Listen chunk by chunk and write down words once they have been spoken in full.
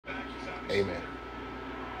Amen.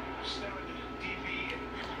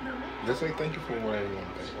 Let's say thank you for whatever you want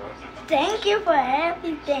to thank, right? Thank you for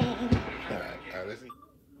everything. All right, let's see.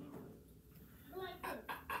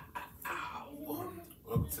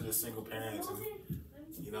 Welcome to the Single Parents and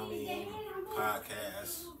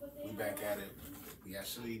podcast. We back at it. We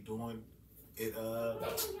actually doing it the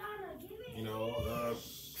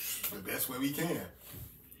best way we can.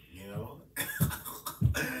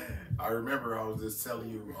 I remember I was just telling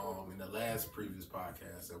you in the last previous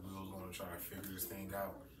podcast that we was going to try to figure this thing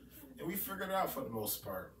out. And we figured it out for the most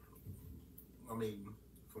part. I mean,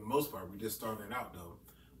 for the most part, we just started out though.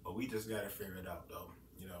 But we just got to figure it out though,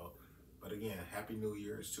 But again, Happy New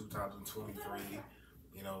Year. It's 2023.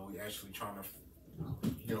 We actually trying to,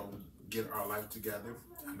 get our life together.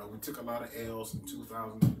 I know we took a lot of L's in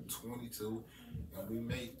 2022, and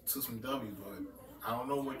we took some W's, but I don't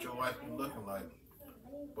know what your life been looking like.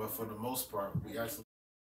 But for the most part, we actually...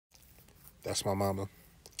 That's my mama.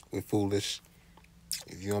 We're foolish.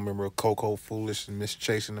 If you don't remember Coco Foolish and Miss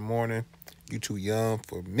Chase in the morning, you too young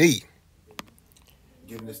for me.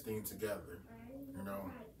 Getting this thing together,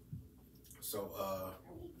 So,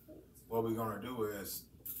 what we're gonna do is,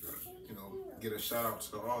 get a shout out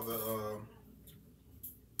to all the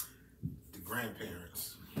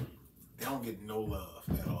grandparents. They don't get no love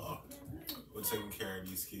at all. We're taking care of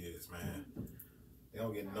these kids, man. They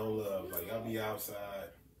don't get no love. Like, y'all be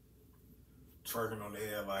outside twerking on the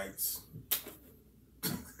headlights.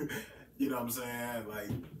 You know what I'm saying? Like,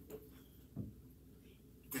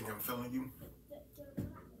 think I'm feeling you?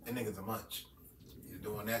 That nigga's a munch. You're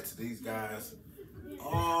doing that to these guys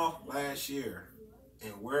all last year.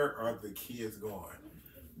 And where are the kids going?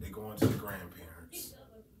 They're going to the grandparents.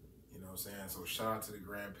 You know what I'm saying? So shout out to the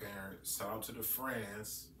grandparents. Shout out to the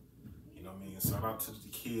friends. You know what I mean? Shout out to the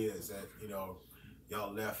kids that,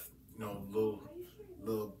 y'all left,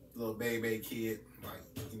 little baby kid. Like,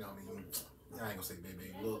 I ain't gonna say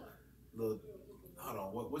baby. Little, hold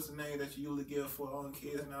on. What's the name that you usually give for all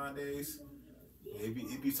kids nowadays?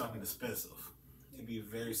 It'd be something expensive. It'd be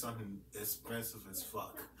very something expensive as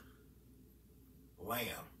fuck.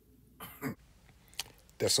 Lamb.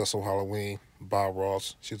 That's also Halloween. Bob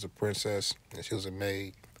Ross. She was a princess and she was a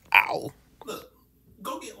maid. Ow. Look,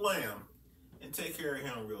 go get Lamb and take care of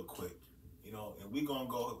him real quick. And we gonna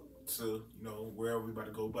go to, wherever we about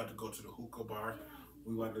to go. We about to go to the hookah bar.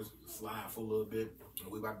 We about to slide for a little bit.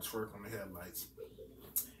 And we about to twerk on the headlights.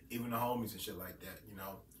 Even the homies and shit like that,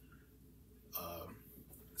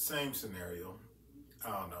 Same scenario. I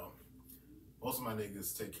don't know. Most of my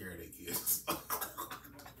niggas take care of their kids.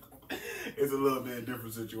 It's a little bit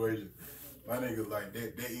different situation. My niggas like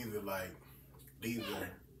they either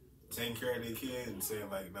taking care of their kids and saying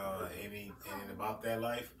like, no, ain't about that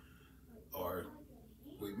life, or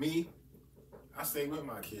with me, I stay with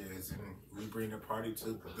my kids and we bring the party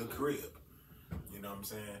to the crib. You know what I'm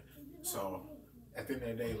saying? So at the end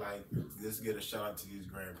of the day, like, let's get a shout out to these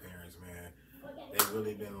grandparents, man. They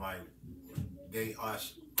really been like, they are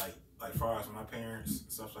like far as my parents,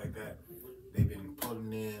 stuff like that, they've been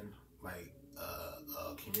putting in like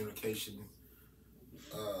communication.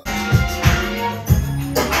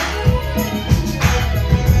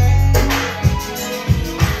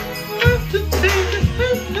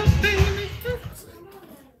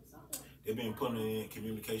 They've been putting in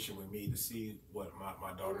communication with me to see what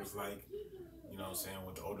my daughter's like. You know what I'm saying?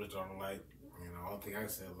 What the older daughter like. I don't think I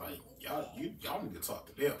said like y'all need to talk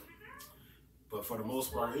to them. But for the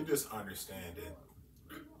most part, it just understanding.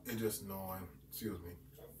 It just knowing. Excuse me.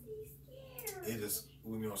 It just,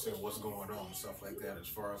 saying what's going on and stuff like that. As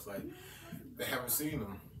far as like, they haven't seen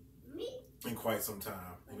them in quite some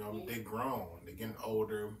time. They grown. They're getting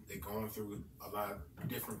older. They're going through a lot of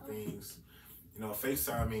different things.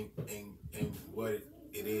 FaceTime ain't what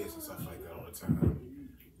it is and stuff like that all the time.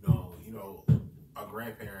 Our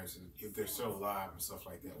grandparents, if they're still alive and stuff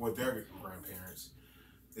like that, well, their grandparents,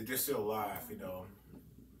 if they're still alive,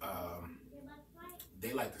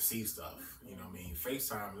 they like to see stuff.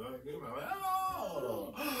 FaceTime, like,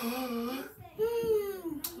 oh,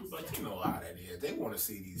 but you know how that is. They want to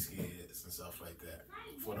see these kids and stuff like that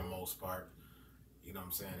for the most part. You know what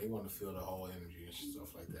I'm saying? They want to feel the whole energy and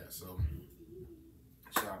stuff like that. So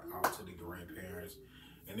shout out to the grandparents.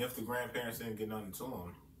 And if the grandparents didn't get nothing to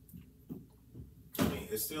them,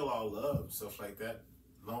 it's still all love, stuff like that.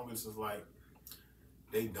 Long as it's like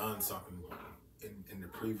they done something in the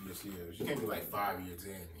previous years. You can't be like 5 years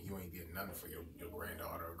in and you ain't getting nothing for your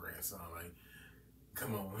granddaughter or grandson. Like,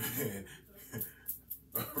 come on, man.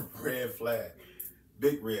 Red flag.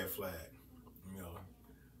 Big red flag.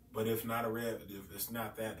 But if it's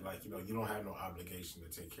not that, like, you don't have no obligation to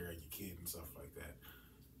take care of your kid and stuff like that.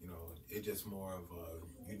 it's just more of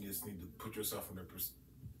you just need to put yourself in a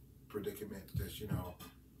predicament that, you know,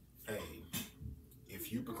 hey,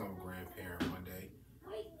 if you become a grandparent one day,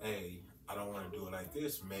 hey, I don't want to do it like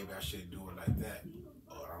this, maybe I should do it like that.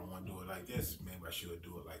 Or I don't want to do it like this, maybe I should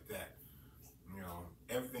do it like that. You know,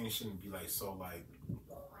 everything shouldn't be like so like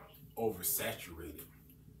oversaturated.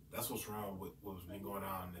 That's what's wrong with what's been going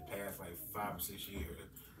on in the past like 5 or 6 years.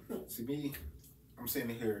 See me, I'm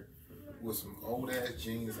sitting here with some old ass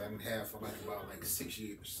jeans I didn't have for like about like 6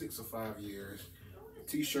 years, 6 or 5 years. A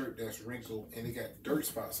t-shirt that's wrinkled and it got dirt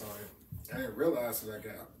spots on it. I didn't realize that I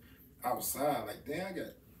got outside, like, damn, I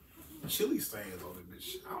got chili stains on it,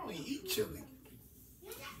 bitch. I don't even eat chili.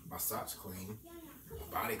 My socks clean, my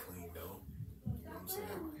body clean though. You know what I'm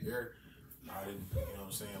saying? My hair, I didn't, you know what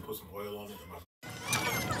I'm saying, put some oil on it.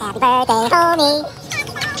 Happy birthday, homie.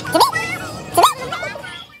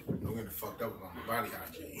 I'm getting fucked up with my body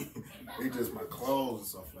hygiene. It's just my clothes and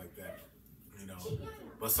stuff like that, you know.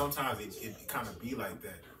 But sometimes it kind of be like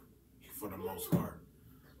that for the most part,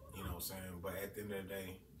 you know what I'm saying? But at the end of the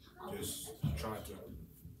day, just try to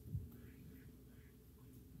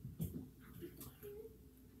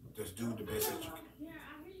just do the best that you can.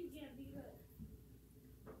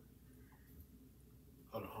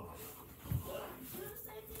 Hold on.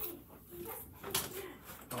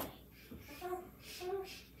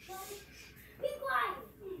 Be quiet.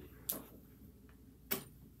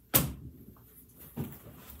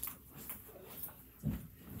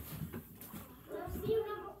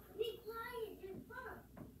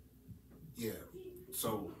 Yeah,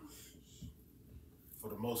 so for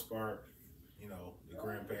the most part, you know, the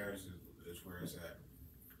grandparents is where it's at.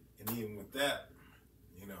 And even with that,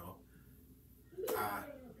 you know, I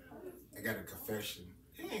got a confession.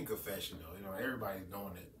 It ain't a confession though, you know, everybody's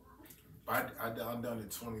knowing it. But I done the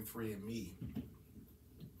 23andMe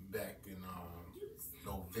back in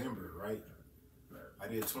November, right? I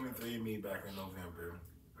did 23andMe back in November.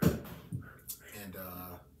 And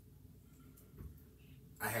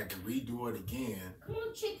I had to redo it again. Come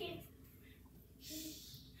on, chicken.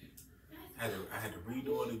 I had to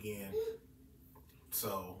redo it again.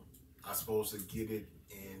 So I was supposed to get it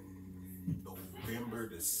in November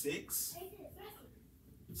the 6th.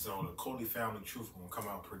 So the Coley Family Truth gonna come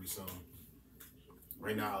out pretty soon.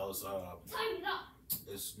 Right now it's Time it up.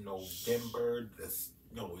 it's November it's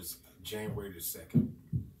January the 2nd.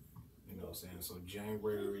 You know what I'm saying? So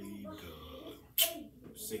January the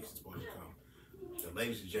 6th is supposed to come. The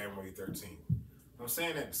latest is January 13th. I'm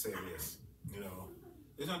saying that to say this, you know,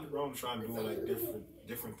 there's nothing wrong with trying to do like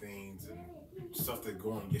different things and stuff that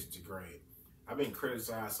going against the grain. I've been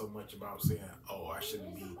criticized so much about saying, oh, I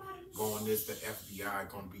shouldn't be going this, the FBI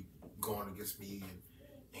gonna be going against me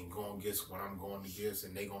and going against what I'm going against,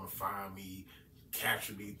 and they gonna find me,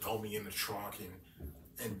 capture me, throw me in the trunk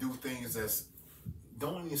and do things that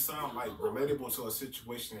don't even sound like relatable to a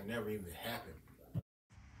situation that never even happened.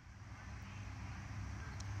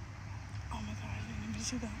 Oh my God, I didn't even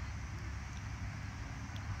see that.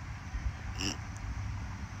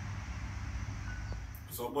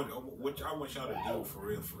 So what I want y'all to do for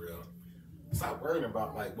real, stop worrying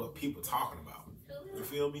about like what people talking about. You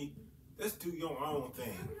feel me? Let's do your own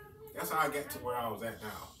thing. That's how I got to where I was at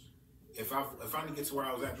now. If I didn't get to where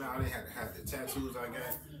I was at now, I didn't have to have the tattoos I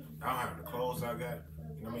got. I don't have the clothes I got.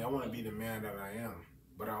 You know what I mean? I want to be the man that I am.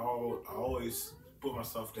 But I always put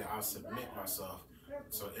myself there. I submit myself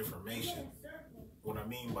to information. What I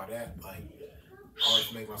mean by that, like, I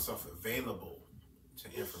always make myself available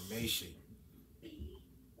to information. You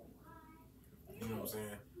know what I'm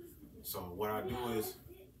saying? So what I do is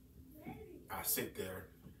I sit there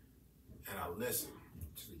and I listen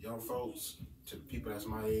to the young folks, to the people that's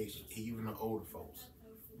my age, even the older folks.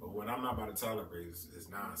 But what I'm not about to tolerate is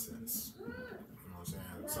nonsense. You know what I'm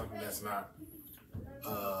saying? Something that's not,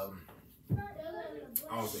 I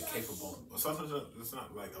don't say capable, or something that's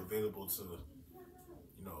not like available to,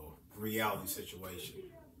 you know, reality situation. You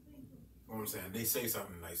know what I'm saying? They say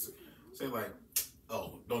something like, say like,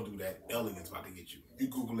 oh, don't do that. Aliens about to get you. You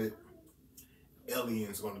Google it.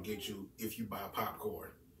 Aliens gonna get you if you buy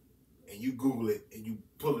popcorn. And you Google it and you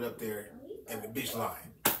pull it up there and the bitch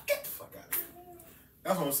lying. Get the fuck out of here.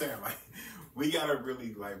 That's what I'm saying. Like, we gotta really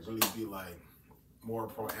be like more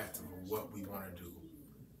proactive on what we wanna do.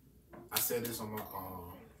 I said this on my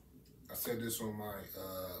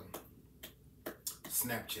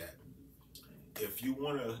Snapchat. If you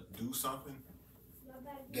wanna do something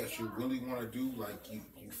that you really want to do, like you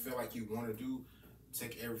feel like you want to do,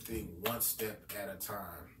 take everything one step at a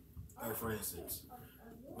time. Like for instance,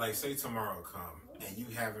 like say tomorrow come and you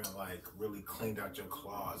haven't like really cleaned out your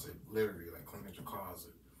closet, literally like cleaned out your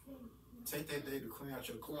closet. take that day to clean out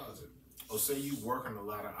your closet. Or say you working a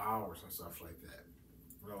lot of hours and stuff like that.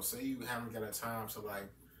 You know, say you haven't got a time to like,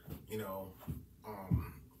 you know,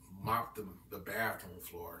 mop the bathroom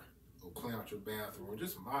floor or clean out your bathroom or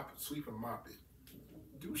just mop it, sweep and mop it.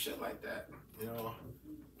 Do shit like that, you know,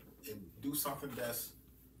 and do something that's,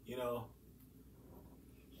 you know.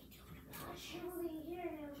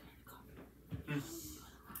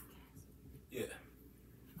 Yeah.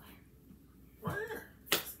 Right here.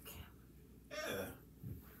 Yeah.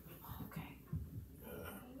 Okay. Yeah.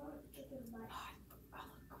 I look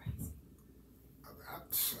crazy.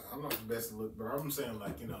 I'm not the best to look, but I'm saying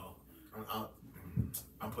like, you know,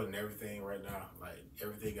 I'm putting everything right now, like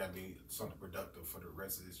everything got to be something productive for the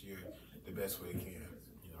rest of this year, the best way it can.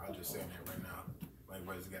 You know, I'm just saying that right now. Like,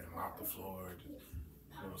 whether you got to mop the floor, you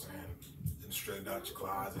know what I'm saying, and straighten out your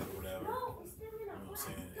closet or whatever. You know what I'm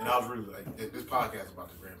saying? And I was really like, this podcast is about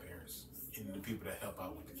the grandparents and the people that help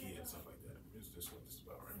out with the kids and stuff like that. It's just what this is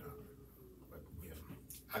about right now. But yeah,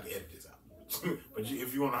 I can edit this out. But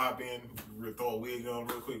if you want to hop in, throw a wig on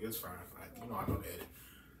real quick, it's fine. You know I know the edit.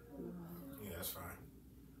 Yeah, that's fine.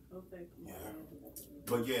 Okay. Yeah.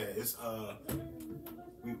 But yeah, it's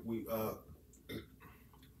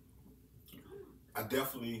I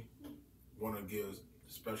definitely want to give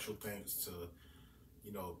special thanks to,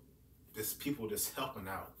 you know, there's people that's helping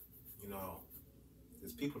out, you know,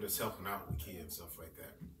 there's people that's helping out with kids and stuff like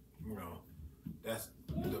that. You know, that's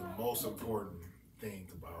the most important thing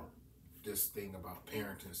about this thing about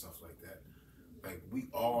parenting and stuff like that. Like, we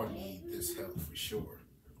all need this help for sure.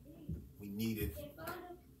 We need it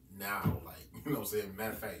now, like, you know what I'm saying?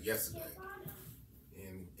 Matter of fact, yesterday.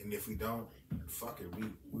 And if we don't, fuck it.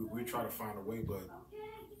 We try to find a way, but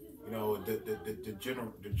you know, the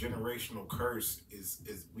generational curse is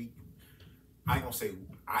we. I ain't gonna say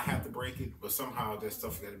I have to break it, but somehow that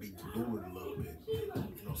stuff got to be diluted a little bit. You know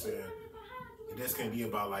what I'm saying? It just can't be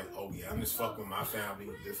about like, oh yeah, I'm just fucking with my family.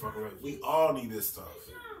 Just fucking with. We all need this stuff.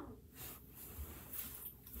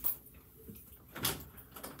 Come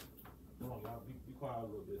on, y'all. Be quiet a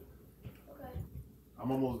little bit. Okay.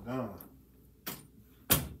 I'm almost done.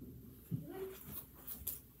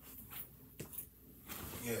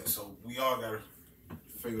 Yeah, so we all gotta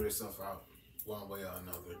figure this stuff out one way or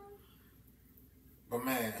another. But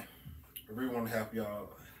man, I really want to help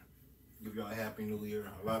y'all, give y'all a happy new year.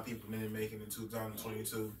 A lot of people didn't make it in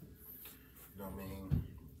 2022. You know what I mean?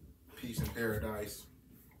 Peace and paradise.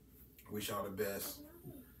 Wish y'all the best.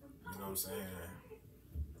 You know what I'm saying?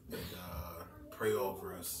 And pray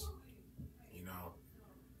over us, you know,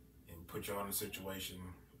 and put y'all in a situation.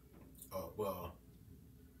 Well,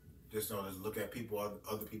 just know, just look at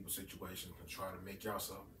other people's situations and try to make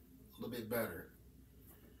yourself a little bit better,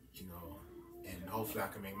 you know, and hopefully I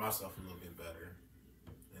can make myself a little bit better,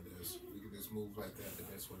 and we can just move like that the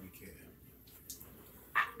best way we can.